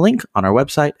clicking on the link on our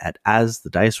website at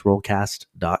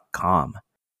asthedicerollcast.com.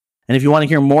 And if you want to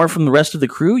hear more from the rest of the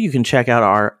crew, you can check out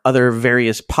our other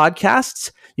various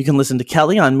podcasts. You can listen to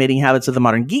Kelly on Mating Habits of the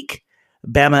Modern Geek.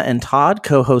 Bama and Todd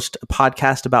co-host a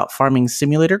podcast about Farming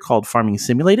Simulator called Farming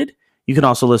Simulated. You can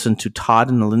also listen to Todd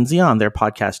and Olinzia on their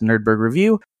podcast Nerdberg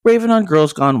Review, Raven on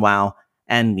Girls Gone WoW,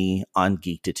 and me on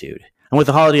Geektitude. And with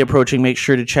the holiday approaching, make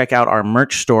sure to check out our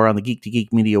merch store on the Geek to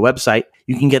Geek Media website.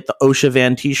 You can get the OSHA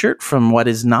Van t-shirt from What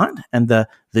Is Not, and the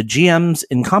GM's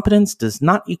Incompetence Does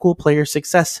Not Equal Player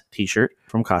Success t-shirt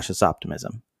from Cautious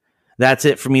Optimism. That's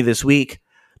it for me this week.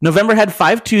 November had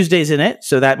 5 Tuesdays in it,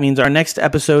 so that means our next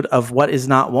episode of What Is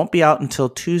Not won't be out until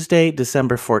Tuesday,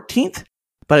 December 14th,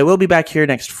 but I will be back here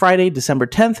next Friday, December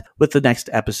 10th, with the next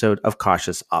episode of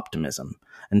Cautious Optimism.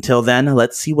 Until then,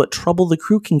 let's see what trouble the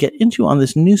crew can get into on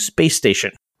this new space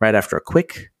station, right after a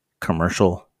quick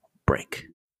commercial break.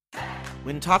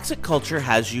 When toxic culture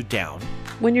has you down.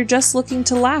 When you're just looking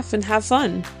to laugh and have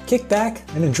fun. Kick back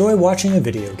and enjoy watching a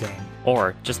video game.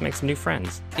 Or just make some new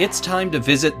friends. It's time to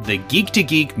visit the Geek to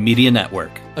Geek Media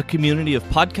Network, a community of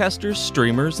podcasters,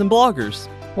 streamers, and bloggers.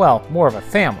 Well, more of a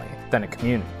family than a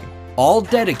community. All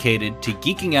dedicated to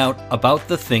geeking out about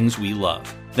the things we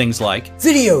love. Things like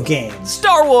video games,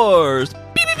 Star Wars,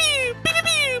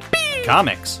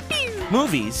 comics,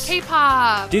 movies,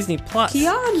 K-pop, Disney Plus,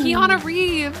 Keanu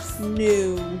Reeves,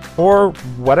 new, or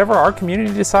whatever our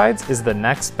community decides is the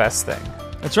next best thing.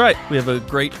 That's right. We have a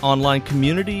great online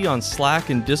community on Slack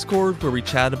and Discord where we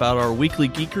chat about our weekly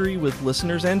geekery with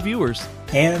listeners and viewers.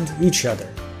 And each other.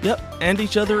 Yep, and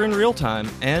each other in real time,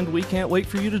 and we can't wait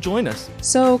for you to join us.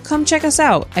 So come check us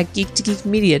out at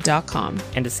geektogeekmedia.com.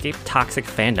 And escape toxic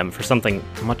fandom for something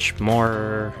much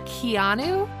more...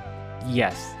 Keanu?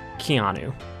 Yes,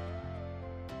 Keanu.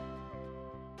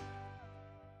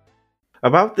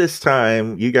 About this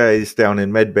time, you guys down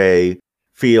in Medbay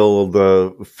feel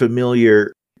the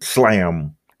familiar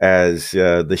slam as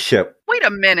the ship, Wait a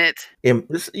minute.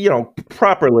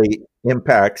 Properly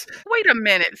impacts. Wait a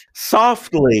minute.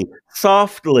 Softly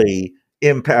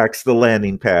impacts the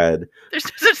landing pad. There's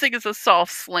no such thing as a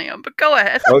soft slam, but go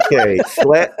ahead. Okay,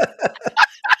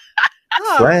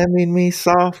 slamming me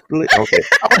softly. Okay.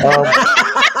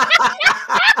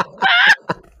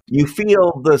 you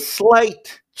feel the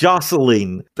slight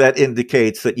jostling that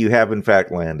indicates that you have in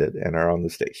fact landed and are on the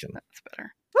station. That's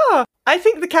better. Oh, I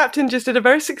think the captain just did a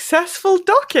very successful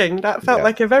docking. That felt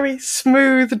like a very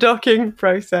smooth docking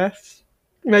process.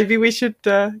 Maybe we should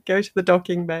go to the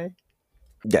docking bay.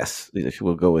 Yes,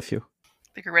 we'll go with you. I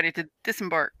think we're ready to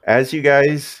disembark. As you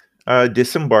guys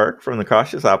disembark from the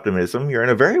Cautious Optimism, you're in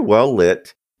a very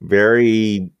well-lit,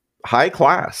 very high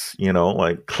class,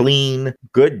 like clean,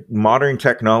 good modern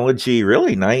technology,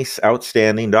 really nice,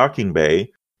 outstanding docking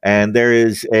bay. And there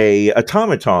is a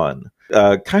automaton,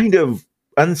 kind of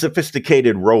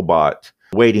unsophisticated robot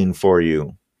waiting for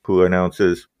you, who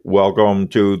announces, "Welcome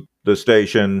to the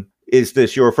station. Is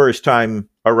this your first time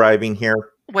arriving here?"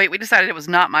 Wait, we decided it was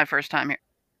not my first time here.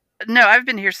 No, I've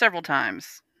been here several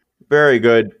times. Very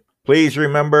good. Please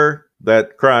remember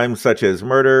that crimes such as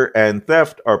murder and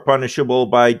theft are punishable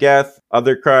by death.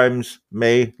 Other crimes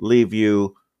may leave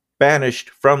you banished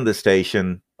from the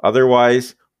station.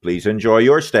 Otherwise, please enjoy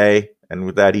your stay. And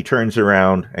with that, he turns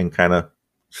around and kind of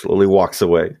slowly walks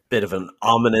away. Bit of an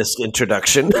ominous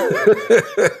introduction. All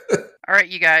right,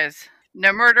 you guys.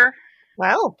 No murder.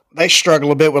 Wow. They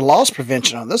struggle a bit with loss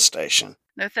prevention on this station.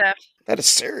 No theft. That is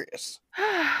serious.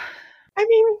 I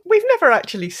mean, we've never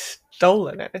actually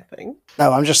stolen anything.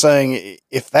 No, I'm just saying,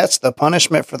 if that's the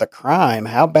punishment for the crime,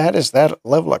 how bad is that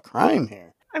level of crime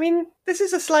here? I mean, this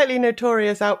is a slightly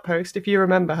notorious outpost, if you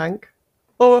remember, Hank.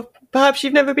 Or perhaps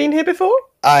you've never been here before?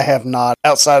 I have not.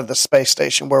 Outside of the space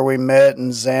station where we met in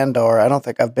Xandar, I don't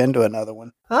think I've been to another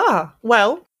one. Ah,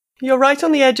 well, you're right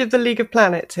on the edge of the League of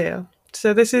Planets here.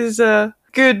 So this is a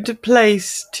good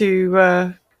place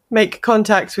to make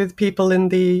contacts with people in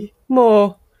the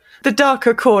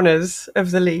darker corners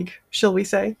of the League, shall we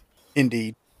say.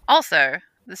 Indeed. Also,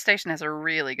 the station has a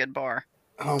really good bar.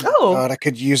 Oh my God, I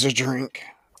could use a drink.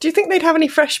 Do you think they'd have any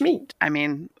fresh meat? I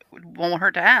mean, it won't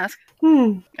hurt to ask.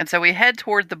 And so we head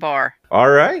toward the bar. All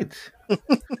right.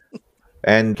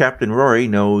 And Captain Rory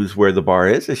knows where the bar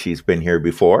is, as she's been here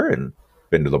before and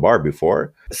been to the bar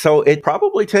before. So it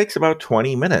probably takes about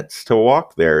 20 minutes to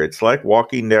walk there. It's like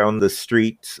walking down the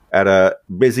street at a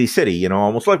busy city,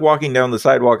 almost like walking down the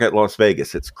sidewalk at Las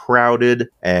Vegas. It's crowded.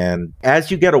 And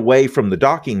as you get away from the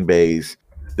docking bays,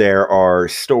 there are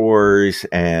stores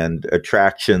and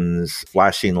attractions,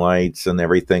 flashing lights and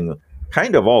everything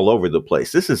kind of all over the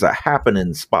place. This is a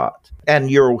happening spot. And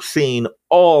you're seeing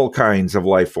all kinds of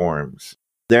life forms.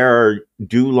 There are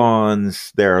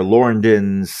Dulons, there are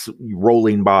Lorndans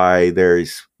rolling by,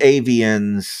 there's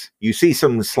avians, you see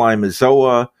some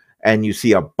Slimazoa, and you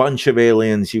see a bunch of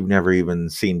aliens you've never even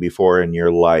seen before in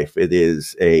your life. It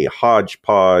is a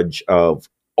hodgepodge of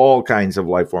all kinds of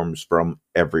life forms from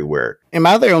everywhere. Am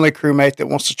I the only crewmate that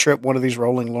wants to trip one of these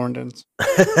rolling Lorndans?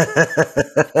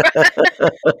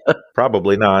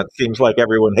 Probably not. Seems like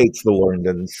everyone hates the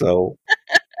Lorndans, so...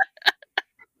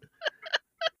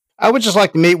 I would just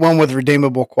like to meet one with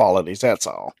redeemable qualities, that's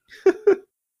all.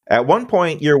 At one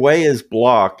point, your way is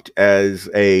blocked as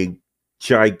a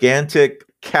gigantic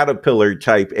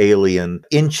caterpillar-type alien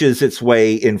inches its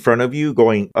way in front of you,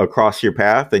 going across your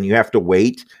path, and you have to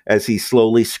wait as he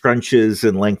slowly scrunches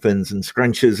and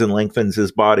lengthens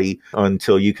his body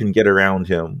until you can get around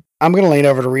him. I'm going to lean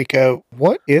over to Rico.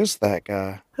 What is that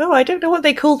guy? Oh, I don't know what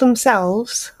they call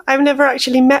themselves. I've never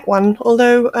actually met one,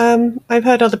 although I've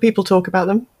heard other people talk about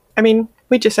them. I mean,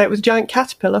 we just say it was a giant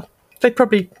caterpillar. They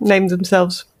probably named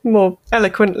themselves more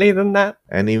eloquently than that.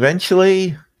 And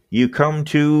eventually, you come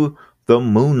to the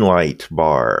Moonlight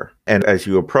Bar. And as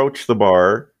you approach the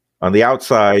bar, on the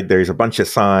outside, there's a bunch of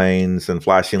signs and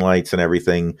flashing lights and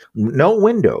everything. No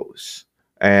windows.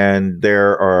 And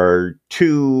there are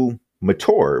two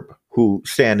Matorb who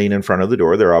standing in front of the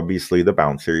door. They're obviously the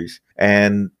bouncers.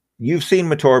 And you've seen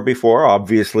Matorb before,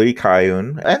 obviously,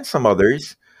 Kayun, and some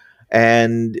others.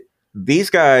 And these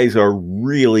guys are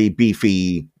really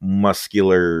beefy,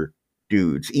 muscular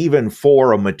dudes. Even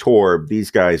for a Matorb, these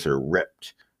guys are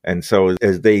ripped. And so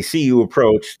as they see you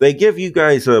approach, they give you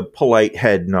guys a polite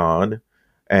head nod.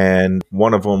 And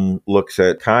one of them looks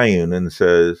at Kayun and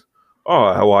says,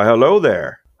 "Oh, why, hello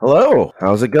there." Hello.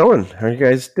 How's it going? How are you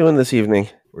guys doing this evening?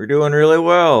 We're doing really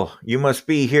well. You must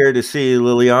be here to see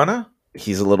Liliana?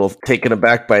 He's a little taken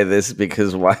aback by this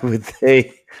because why would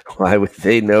they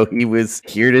know he was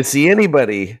here to see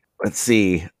anybody? Let's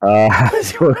see. How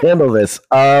does he handle this?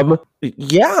 I'd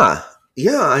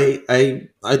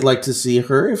like to see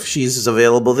her if she's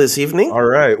available this evening. All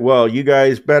right. Well, you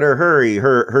guys better hurry.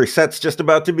 Her set's just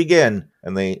about to begin.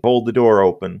 And they hold the door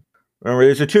open. Remember,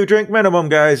 there's a 2-drink minimum,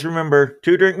 guys. Remember,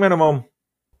 2-drink minimum.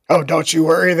 Oh, don't you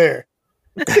worry there.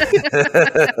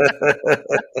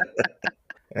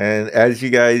 And as you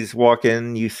guys walk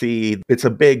in, you see it's a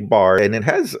big bar and it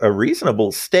has a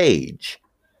reasonable stage.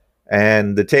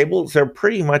 And the tables are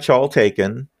pretty much all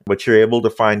taken, but you're able to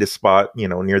find a spot,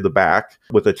 near the back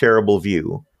with a terrible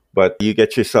view. But you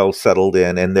get yourself settled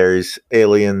in, and there's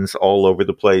aliens all over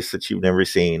the place that you've never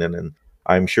seen. And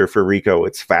I'm sure for Rico,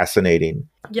 it's fascinating.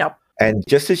 Yep. And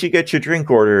just as you get your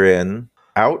drink order in,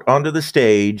 out onto the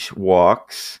stage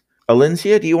walks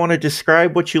Alyncia. Do you want to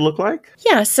describe what you look like?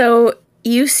 Yeah, so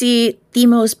you see the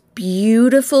most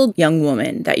beautiful young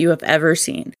woman that you have ever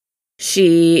seen.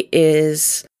 She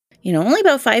is, only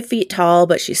about 5 feet tall,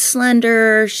 but she's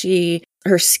slender.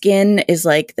 Her skin is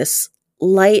like this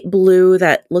light blue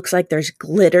that looks like there's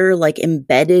glitter like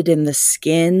embedded in the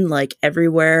skin, like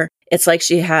everywhere. It's like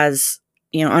she has,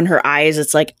 on her eyes,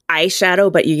 it's like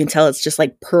eyeshadow, but you can tell it's just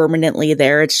like permanently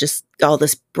there. It's just all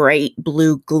this bright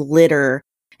blue glitter,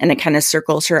 and it kind of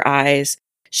circles her eyes.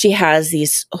 She has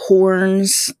these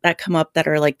horns that come up that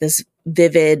are like this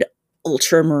vivid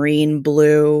ultramarine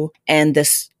blue, and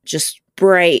this just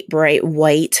bright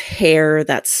white hair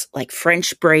that's like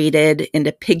French braided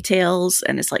into pigtails,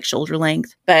 and it's like shoulder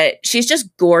length. But she's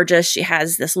just gorgeous. She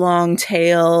has this long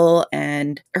tail,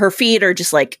 and her feet are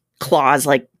just like claws,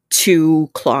 like 2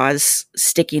 claws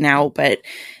sticking out, but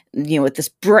with this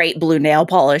bright blue nail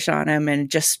polish on them, and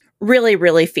just really,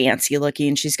 really fancy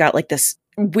looking. She's got like this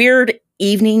weird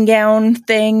evening gown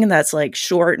thing that's like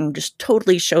short and just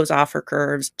totally shows off her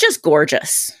curves. Just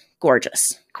gorgeous.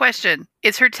 Gorgeous. Question.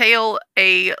 Is her tail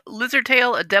a lizard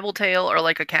tail, a devil tail, or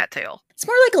like a cat tail? It's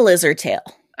more like a lizard tail.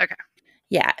 Okay.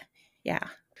 Yeah.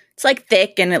 It's like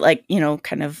thick, and it like,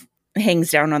 kind of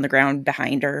hangs down on the ground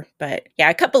behind her. But yeah,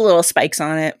 a couple little spikes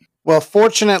on it. Well,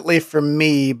 fortunately for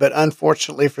me, but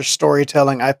unfortunately for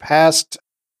storytelling, I passed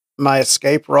my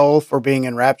escape roll for being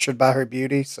enraptured by her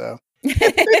beauty, so...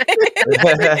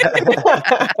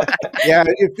 Yeah,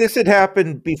 if this had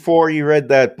happened before you read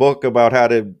that book about how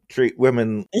to treat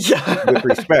women with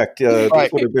respect, this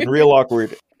would have been real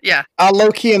awkward. Yeah. I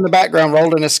low-key in the background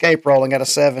rolled an escape roll and got a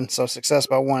 7, so success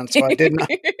by 1, so I did not...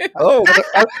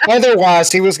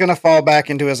 Otherwise, he was going to fall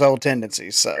back into his old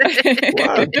tendencies, so...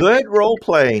 Wow, good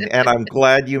role-playing, and I'm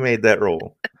glad you made that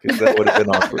roll, because that would have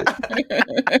been awkward.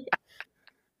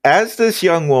 As this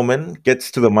young woman gets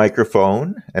to the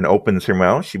microphone and opens her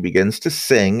mouth, she begins to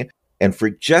sing. And for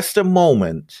just a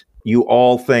moment, you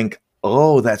all think,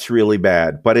 oh, that's really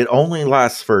bad. But it only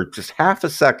lasts for just half a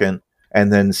second.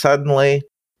 And then suddenly,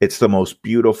 it's the most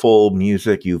beautiful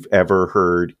music you've ever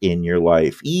heard in your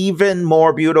life. Even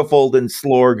more beautiful than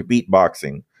Slorg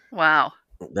beatboxing. Wow.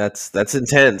 That's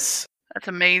intense. That's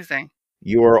amazing.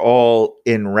 You are all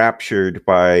enraptured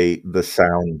by the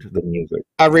sound, the music.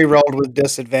 I re-rolled with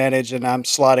disadvantage, and I'm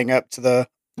sliding up to the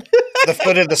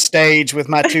foot of the stage with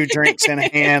my 2 drinks in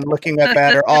hand, looking up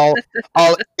at her, all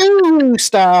ooh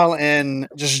style, and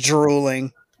just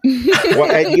drooling. Well,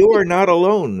 and you are not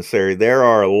alone, sir. There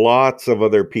are lots of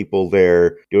other people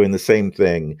there doing the same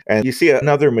thing. And you see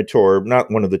another mature,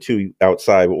 not one of the 2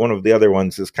 outside, but one of the other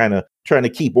ones is kind of trying to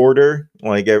keep order.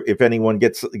 Like if anyone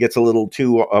gets a little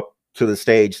too up to the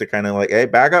stage, they're kind of like, hey,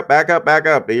 back up.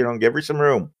 Give her some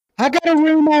room. I got a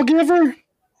room, I'll give her.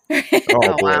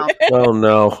 Oh, wow. Oh,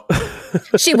 no.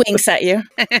 She winks at you.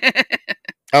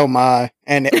 Oh, my.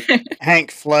 And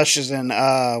Hank flushes and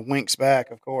winks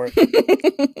back, of course.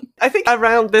 I think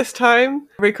around this time,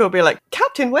 Rico will be like,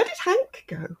 Captain, where did Hank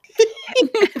go?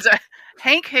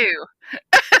 Hank who?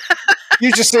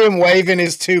 You just see him waving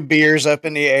his 2 beers up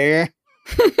in the air.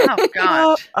 Oh,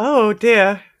 God. Oh,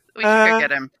 dear. We should go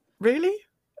get him. Really?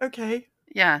 Okay.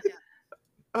 Yeah.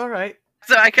 All right.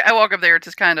 So I walk up there to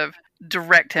just kind of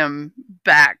direct him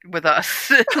back with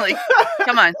us. Like,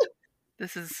 come on.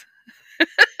 This is...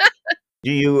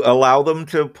 Do you allow them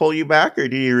to pull you back, or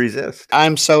do you resist?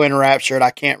 I'm so enraptured,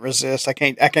 I can't resist. I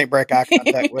can't break eye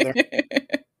contact with her.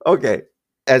 Okay.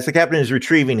 As the captain is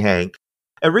retrieving Hank,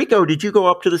 Enrico, did you go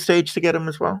up to the stage to get him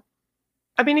as well?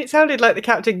 I mean, it sounded like the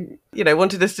captain,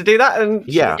 wanted us to do that, and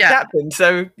yeah, captain.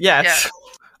 So yes.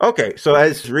 Yeah. Okay, so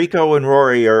as Rico and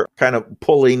Rory are kind of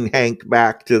pulling Hank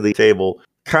back to the table,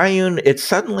 Kayun, it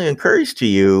suddenly occurs to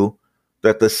you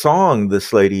that the song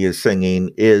this lady is singing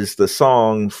is the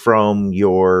song from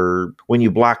when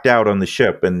you blacked out on the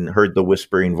ship and heard the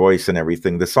whispering voice and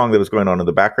everything. The song that was going on in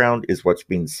the background is what's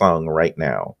being sung right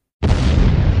now.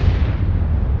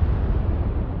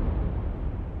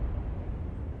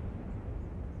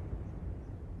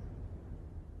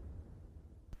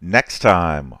 Next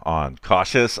time on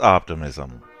Cautious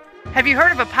Optimism. Have you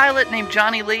heard of a pilot named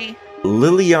Johnny Lee?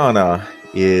 Liliana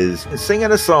is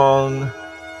singing a song.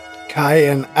 Kai,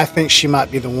 and I think she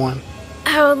might be the one.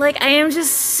 Oh, I am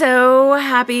just so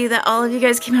happy that all of you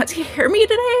guys came out to hear me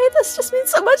today. This just means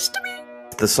so much to me.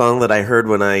 The song that I heard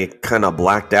when I kind of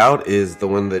blacked out is the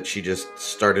one that she just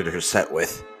started her set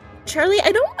with. Charlie,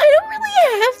 I don't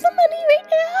really have the money right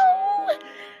now.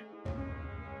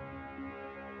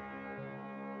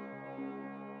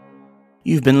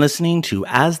 You've been listening to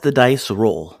As the Dice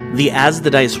Roll. The As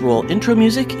the Dice Roll intro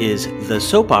music is The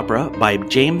Soap Opera by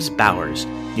James Bowers.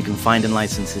 You can find and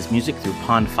license his music through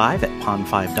Pond5 at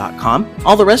pond5.com.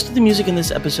 All the rest of the music in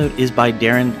this episode is by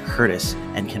Darren Curtis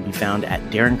and can be found at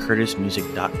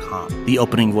darrencurtismusic.com. The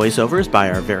opening voiceover is by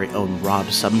our very own Rob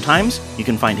Sometimes. You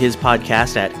can find his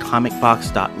podcast at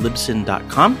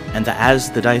comicbox.libsyn.com. And the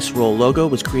As the Dice Roll logo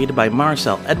was created by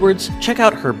Marcel Edwards. Check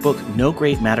out her book No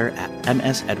Great Matter at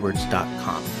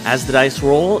msedwards.com. As the Dice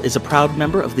Roll is a proud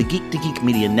member of the Geek to Geek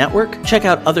Media Network. Check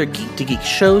out other Geek to Geek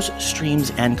shows,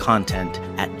 streams, and content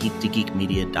at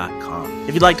geektogeekmedia.com.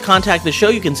 If you'd like to contact the show,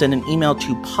 you can send an email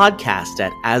to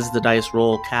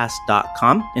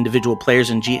podcast@asthedicerollcast.com. Individual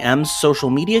players and GMs' social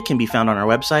media can be found on our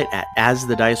website at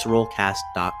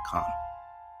asthedicerollcast.com.